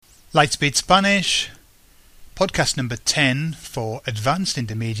Lightspeed Spanish, podcast number 10 for Advanced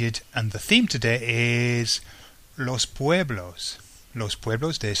Intermediate, and the theme today is los pueblos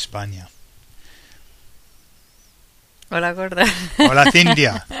de España. Hola, gorda. Hola,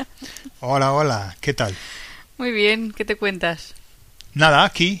 Cintia. Hola, ¿qué tal? Muy bien, ¿qué te cuentas? Nada,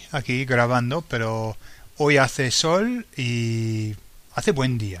 aquí grabando, pero hoy hace sol y hace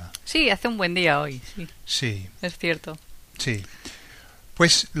buen día. Sí, hace un buen día hoy, sí. Sí. Es cierto. Sí.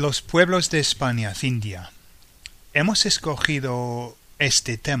 Pues los pueblos de España, Cintia. Hemos escogido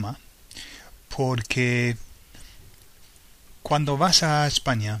este tema porque cuando vas a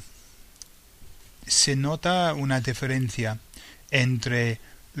España se nota una diferencia entre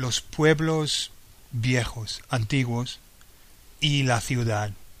los pueblos viejos, antiguos, y la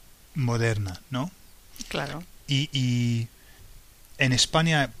ciudad moderna, ¿no? Claro. Y en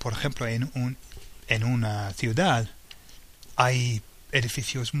España, por ejemplo, en una ciudad hay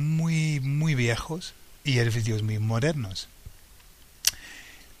edificios muy viejos y edificios muy modernos.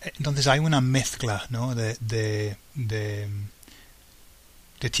 Entonces hay una mezcla, ¿no? de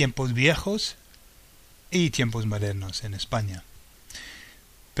tiempos viejos y tiempos modernos en España.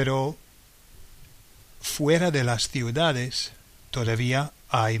 Pero fuera de las ciudades todavía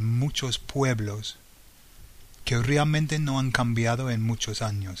hay muchos pueblos que realmente no han cambiado en muchos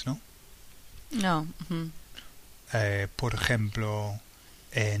años, ¿no? No. Por ejemplo,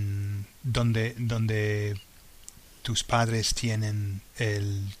 en donde tus padres tienen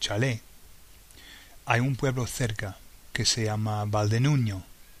el chalet, hay un pueblo cerca que se llama Valdenuño,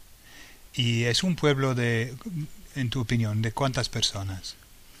 y es un pueblo en tu opinión, ¿de cuántas personas?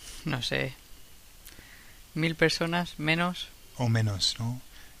 No sé. 1.000 personas, menos. O menos, ¿no?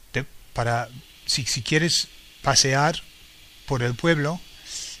 Si quieres pasear por el pueblo,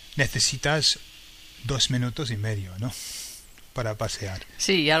 necesitas 2 minutos y medio, ¿no? Para pasear.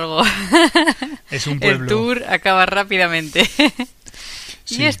 Sí, algo. Es un pueblo. El tour acaba rápidamente.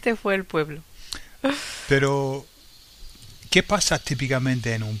 Sí. Y este fue el pueblo. Pero, ¿qué pasa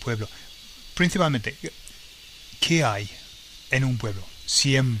típicamente en un pueblo? Principalmente, ¿qué hay en un pueblo?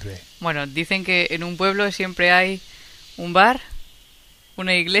 Siempre. Bueno, dicen que en un pueblo siempre hay un bar,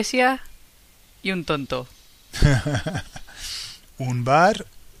 una iglesia y un tonto. Un bar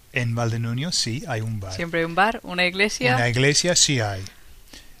en Valdenuño, sí, hay un bar. Siempre hay un bar, una iglesia. Una iglesia sí hay.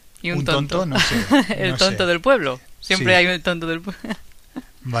 Y un tonto. No sé. El no tonto sé. del pueblo. Siempre Sí. hay un tonto del pueblo.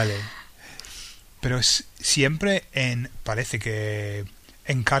 Vale. Pero siempre parece que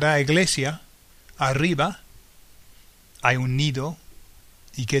en cada iglesia, arriba, hay un nido.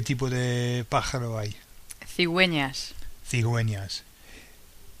 ¿Y qué tipo de pájaro hay? Cigüeñas. Cigüeñas.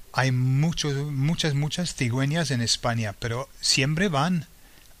 Hay muchas cigüeñas en España, pero siempre van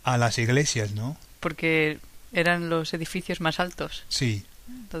a las iglesias, ¿no? Porque eran los edificios más altos. Sí,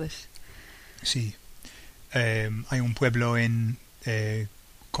 Entonces, sí. Hay un pueblo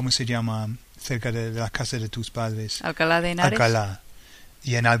 ¿cómo se llama? Cerca de la casa de tus padres. Alcalá de Henares. Alcalá.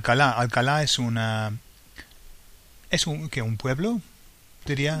 Y en Alcalá es un pueblo,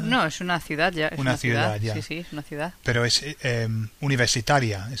 diría. No, es una ciudad ya. Es Una ciudad, ya. Sí, es una ciudad. Pero es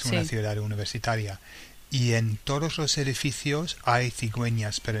universitaria, es una Sí. ciudad universitaria. Y en todos los edificios hay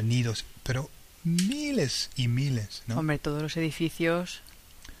cigüeñas, pero nidos, pero miles y miles, ¿no? Hombre, todos los edificios.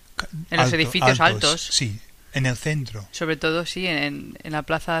 En los edificios altos. Sí, en el centro. Sobre todo, sí, en la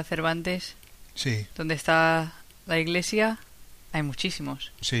plaza de Cervantes, Sí, donde está la iglesia, hay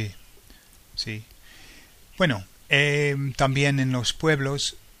muchísimos. sí. Bueno, también en los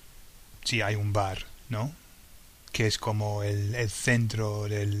pueblos, sí, hay un bar, ¿no? Que es como el centro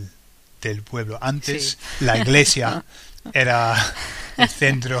del pueblo. Antes Sí. la iglesia era el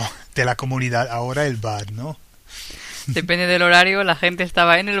centro de la comunidad, ahora el bar, ¿no? Depende del horario, la gente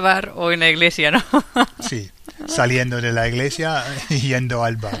estaba en el bar o en la iglesia, ¿no? Sí, saliendo de la iglesia y yendo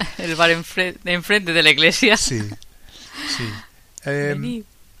al bar. El bar enfrente de la iglesia. Sí. Venid.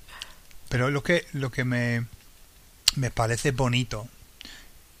 Pero lo que me parece bonito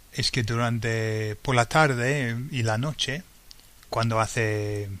es que por la tarde y la noche, cuando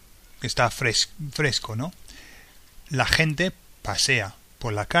está fresco, ¿no? La gente pasea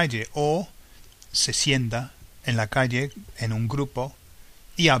por la calle o se sienta en la calle en un grupo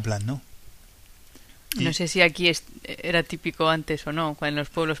y hablan, ¿no? No sé si aquí era típico antes o no, en los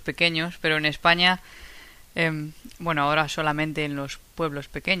pueblos pequeños, pero en España, bueno, ahora solamente en los pueblos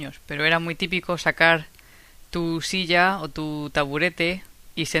pequeños, pero era muy típico sacar tu silla o tu taburete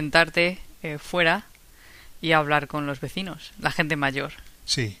y sentarte fuera y hablar con los vecinos, la gente mayor.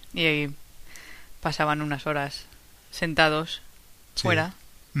 Sí. Y ahí pasaban unas horas sentados Sí. fuera,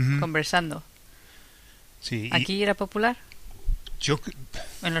 Ujú. conversando. Sí, ¿Aquí era popular? Yo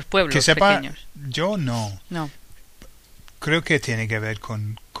En los pueblos que sepa, pequeños. yo no. No. Creo que tiene que ver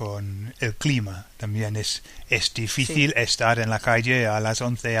con el clima también. Es difícil estar en la calle a las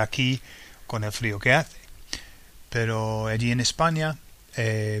 11 aquí con el frío que hace. Pero allí en España,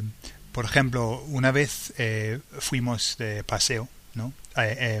 por ejemplo, una vez fuimos de paseo, ¿no?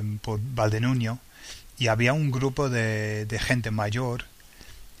 Por Valdenuño, y había un grupo de gente mayor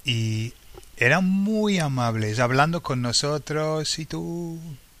y eran muy amables, hablando con nosotros, y tú,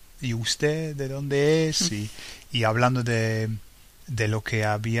 y usted, ¿de dónde es? Y hablando de lo que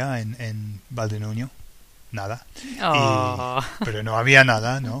había en Valdenuño. Nada. Oh. Pero no había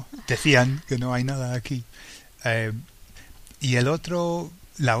nada, ¿no? Decían que no hay nada aquí. Y el otro,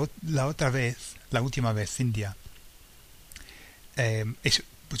 la otra vez, la última vez, Cintia, es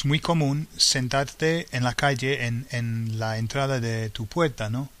pues muy común sentarte en la calle en la entrada de tu puerta,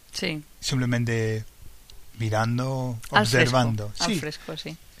 ¿no? Sí. Simplemente mirando, Al observando. Fresco. Sí. Al fresco,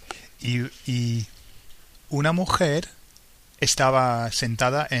 sí. Y una mujer estaba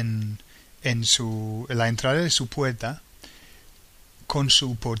sentada en la entrada de su puerta con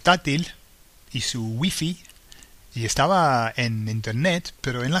su portátil y su wifi, y estaba en internet,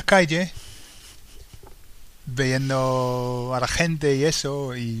 pero en la calle viendo a la gente y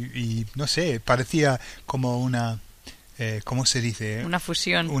eso, y no sé, parecía como una ¿cómo se dice? Una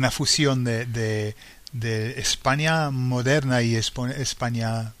fusión. Una fusión de España moderna y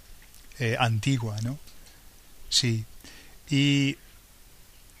España antigua, ¿no? Sí. Y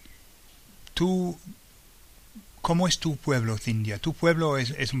tú, ¿cómo es tu pueblo, Cintia? Tu pueblo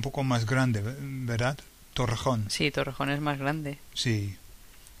es un poco más grande, ¿verdad? Torrejón. Sí, Torrejón es más grande. Sí.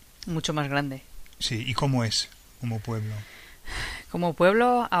 Mucho más grande. Sí. ¿Y cómo es como pueblo? Como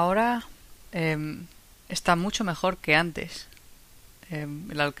pueblo ahora está mucho mejor que antes.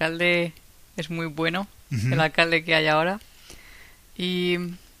 El alcalde es muy bueno, Uh-huh. el alcalde que hay ahora. Y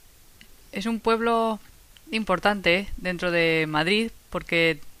es un pueblo importante dentro de Madrid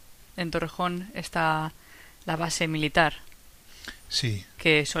porque en Torrejón está la base militar, Sí.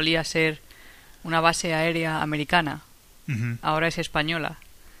 que solía ser una base aérea americana. Uh-huh. Ahora es española.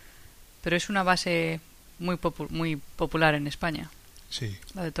 Pero es una base muy popular en España, Sí.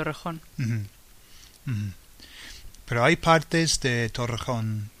 la de Torrejón. Uh-huh. Uh-huh. Pero hay partes de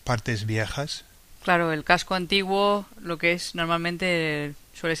Torrejón, partes viejas. Claro, el casco antiguo, lo que es normalmente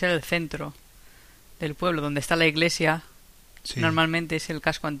suele ser el centro del pueblo, donde está la iglesia. Sí. Normalmente es el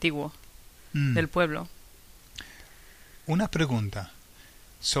casco antiguo del pueblo. Una pregunta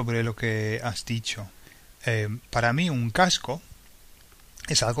sobre lo que has dicho. Para mí un casco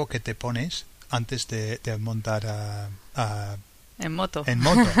es algo que te pones antes de montar En moto.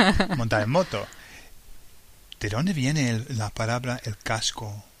 montar en moto. ¿De dónde viene la palabra el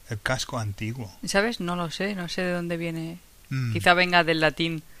casco antiguo? ¿Sabes? No lo sé, no sé de dónde viene. Mm. Quizá venga del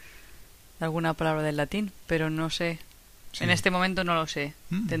latín, de alguna palabra del latín, pero no sé. Sí. En este momento no lo sé.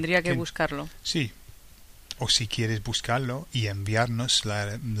 Tendría que buscarlo. Sí. O si quieres buscarlo y enviarnos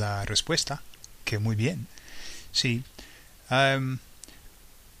la respuesta, que muy bien. Sí.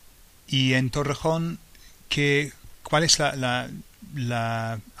 Y en Torrejón, ¿cuál es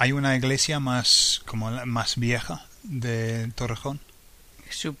hay una iglesia más vieja de Torrejón?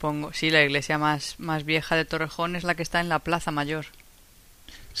 Supongo. Sí, la iglesia más vieja de Torrejón es la que está en la Plaza Mayor.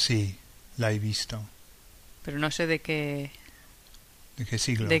 Sí, la he visto. Pero no sé de qué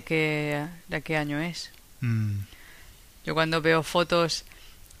siglo? de qué año es. Mm. Yo cuando veo fotos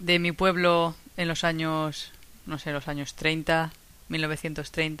de mi pueblo en los años, no sé, los años 30,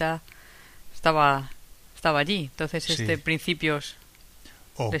 1930, estaba allí. Entonces Sí. Principios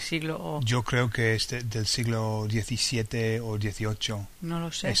del siglo... Yo creo que es del siglo XVII o XVIII. No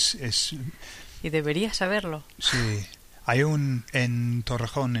lo sé. Es Y debería saberlo. Sí. Hay en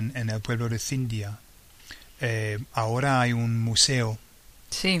Torrejón, en el pueblo de Cindia, ahora hay un museo.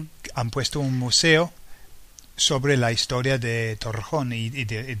 Sí. Han puesto un museo sobre la historia de Torrejón y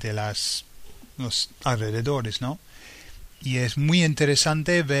de los alrededores, ¿no? Y es muy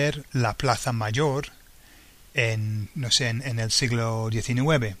interesante ver la Plaza Mayor en el siglo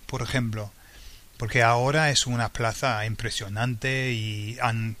XIX, por ejemplo, porque ahora es una plaza impresionante y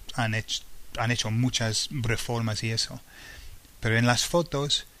han hecho muchas reformas y eso. Pero en las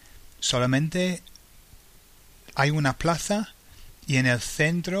fotos solamente hay una plaza y en el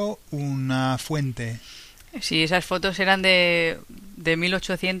centro una fuente. Sí, esas fotos eran de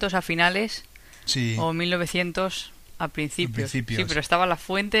 1800 a finales, Sí. o 1900 a principios. principios. Sí, pero estaba la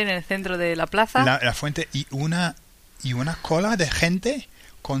fuente en el centro de la plaza. La fuente y una cola de gente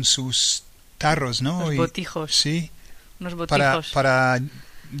con sus tarros, ¿no? Los botijos. Sí. Unos botijos. Para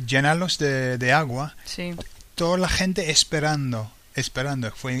llenarlos de agua. Sí. toda la gente esperando.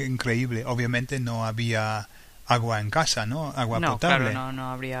 Fue increíble. Obviamente no había agua en casa, ¿no? Agua No, potable. claro,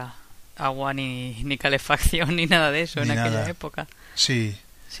 no habría agua ni calefacción ni nada de eso Ni en aquella nada. época. Sí.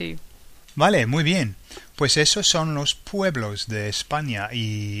 Sí. Vale, muy bien. Pues esos son los pueblos de España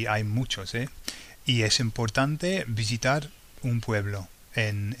y hay muchos, ¿eh? Y es importante visitar un pueblo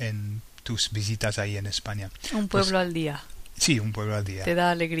en tus visitas ahí en España. Un Pues, pueblo al día. sí, un pueblo al día. Te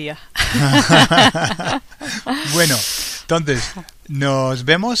da alegría. Bueno, entonces nos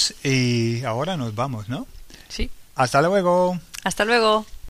vemos y ahora nos vamos, ¿no? Sí. Hasta luego. Hasta luego.